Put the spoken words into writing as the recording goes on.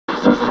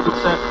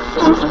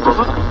The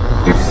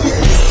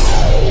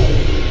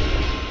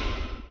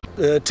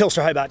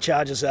Telstra Hobart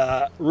Chargers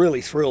are really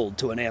thrilled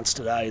to announce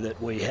today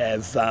that we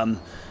have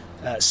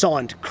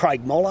signed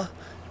Craig Moller,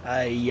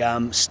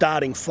 a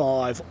starting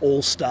five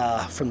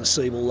all-star from the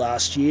Seabull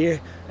last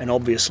year, and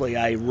obviously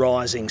a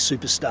rising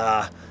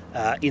superstar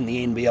in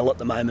the NBL at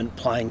the moment,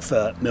 playing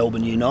for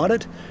Melbourne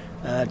United.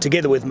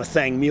 Together with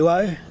Mathang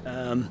Muo,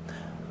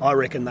 I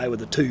reckon they were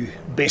the two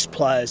best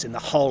players in the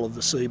whole of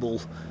the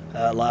Seabull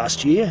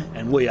last year,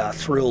 and we are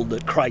thrilled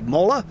that Craig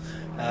Moller,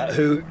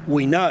 who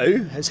we know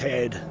has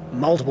had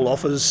multiple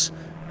offers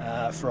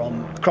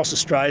from across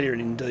Australia and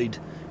indeed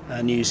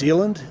New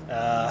Zealand,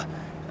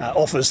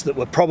 offers that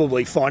were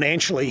probably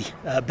financially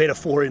better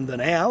for him than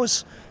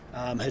ours,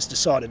 has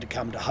decided to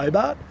come to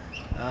Hobart.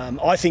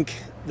 I think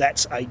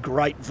that's a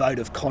great vote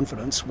of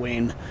confidence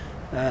when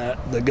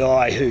the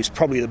guy who's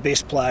probably the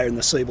best player in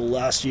the Seabull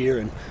last year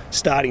and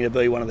starting to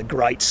be one of the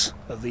greats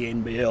of the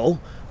NBL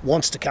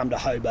wants to come to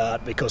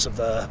Hobart because of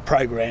the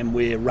program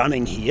we're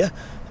running here.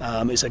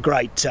 Is a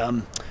great,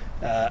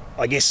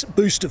 I guess,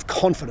 boost of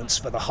confidence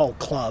for the whole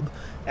club,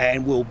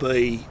 and will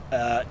be,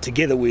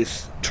 together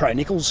with Trey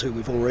Nichols, who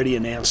we've already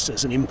announced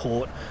as an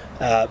import,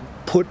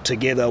 put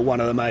together one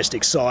of the most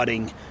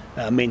exciting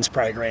men's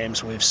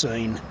programs we've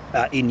seen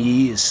in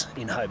years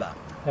in Hobart.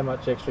 How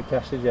much extra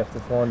cash did you have to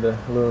find to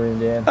lure him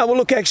down? Well,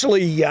 look,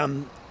 actually,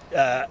 you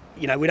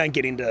know, we don't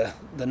get into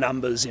the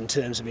numbers in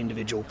terms of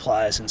individual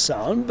players and so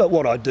on, but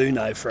what I do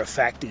know for a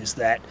fact is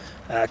that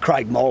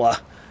Craig Moller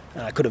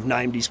could have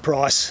named his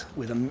price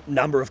with a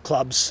number of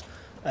clubs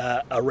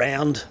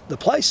around the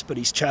place, but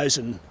he's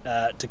chosen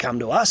to come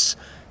to us,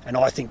 and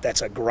I think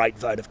that's a great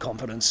vote of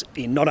confidence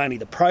in not only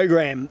the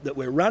program that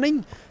we're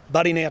running,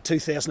 but in our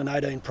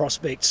 2018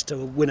 prospects to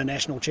win a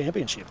national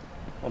championship.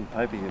 On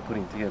paper, you're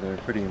putting together a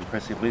pretty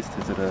impressive list.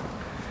 Is it a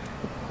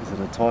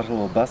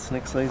title or bust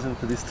next season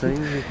for this team,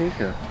 you think?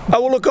 Or?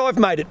 Oh, well, look, I've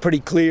made it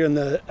pretty clear in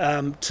the,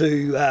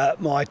 to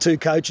my two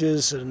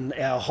coaches and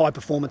our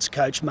high-performance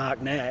coach,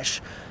 Mark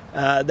Nash,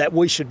 that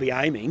we should be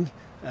aiming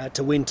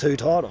to win 2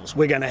 titles.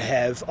 We're going to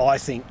have, I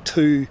think,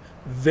 2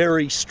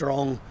 very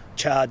strong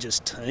Chargers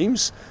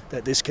teams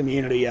that this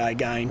community are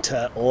going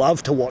to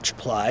love to watch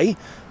play,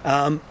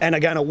 and are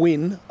going to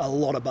win a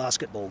lot of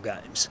basketball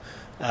games.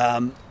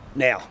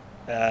 Now,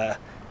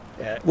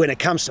 when it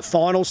comes to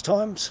finals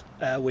times,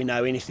 we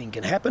know anything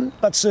can happen,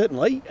 but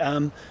certainly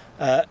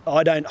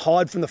I don't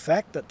hide from the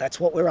fact that that's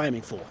what we're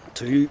aiming for,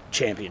 2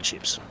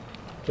 championships.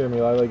 Jeremy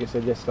Lowe, like I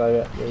said yesterday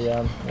about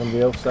the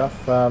NBL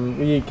stuff, are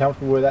you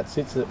comfortable where that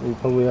sits, that we'll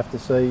probably have to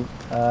see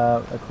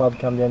a club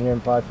come down here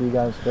and play a few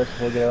games first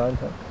before we get our own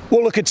team?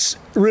 Well, look, it's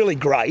really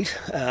great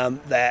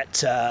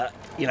that,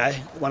 you know,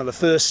 one of the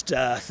first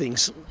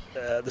things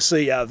the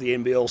CEO of the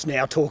NBL is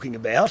now talking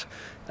about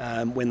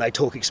when they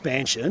talk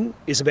expansion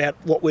is about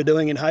what we're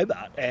doing in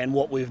Hobart and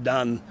what we've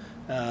done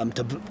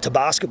to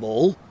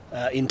basketball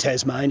in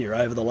Tasmania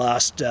over the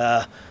last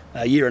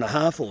year and a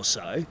half or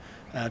so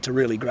to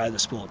really grow the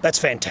sport. That's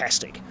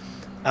fantastic.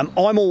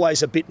 I'm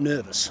always a bit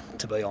nervous,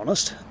 to be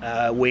honest,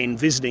 when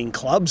visiting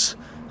clubs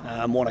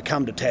want to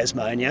come to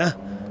Tasmania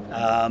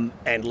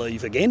and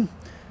leave again.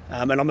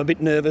 And I'm a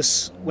bit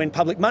nervous when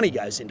public money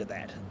goes into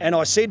that. And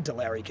I said to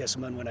Larry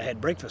Kesselman when I had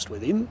breakfast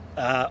with him,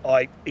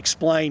 I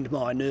explained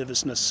my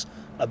nervousness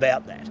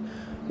about that.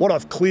 What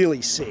I've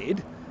clearly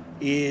said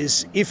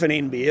is if an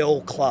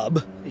NBL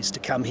club is to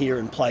come here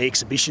and play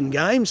exhibition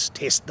games,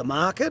 test the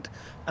market,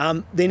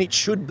 then it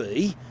should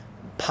be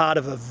part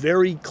of a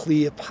very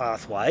clear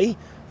pathway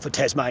for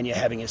Tasmania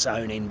having its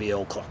own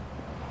NBL club.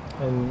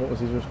 And what was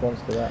his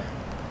response to that?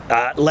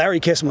 Larry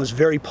Kesselman was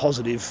very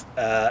positive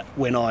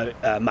when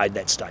I made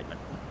that statement.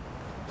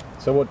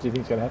 So what do you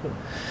think is going to happen?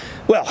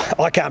 Well,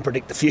 I can't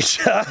predict the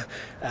future.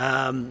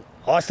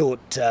 I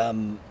thought,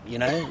 you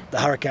know, the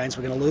Hurricanes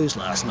were going to lose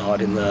last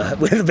night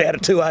with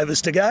about 2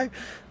 overs to go,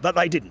 but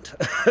they didn't.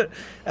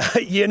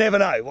 You never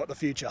know what the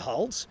future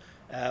holds.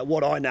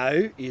 What I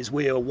know is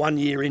we are 1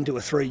 year into a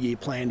 3-year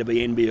plan to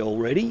be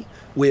NBL ready.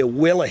 We're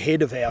well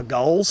ahead of our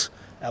goals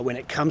when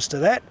it comes to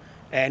that,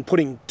 and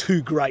putting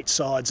 2 great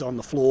sides on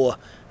the floor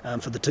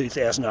for the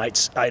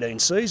 2018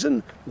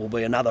 season will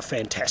be another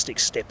fantastic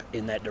step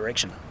in that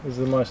direction. Is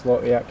the most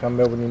likely outcome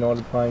Melbourne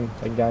United playing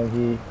a game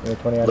here in the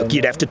 2018? Look,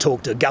 you'd have to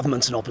talk to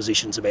governments and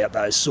oppositions about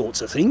those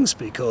sorts of things,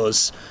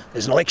 because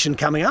there's an election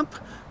coming up,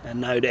 and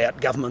no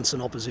doubt governments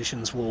and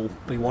oppositions will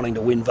be wanting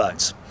to win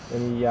votes.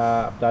 Any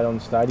update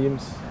on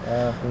stadiums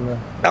from the...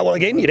 Well,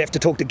 again, you'd have to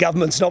talk to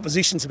governments and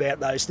oppositions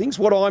about those things.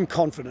 What I'm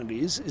confident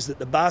is that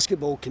the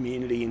basketball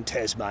community in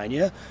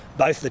Tasmania,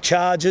 both the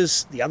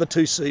Chargers, the other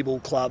 2 Seabull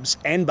clubs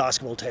and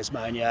Basketball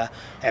Tasmania,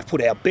 have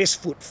put our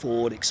best foot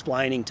forward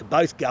explaining to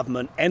both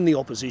government and the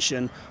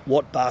opposition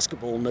what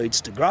basketball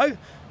needs to grow.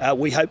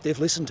 We hope they've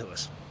listened to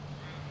us.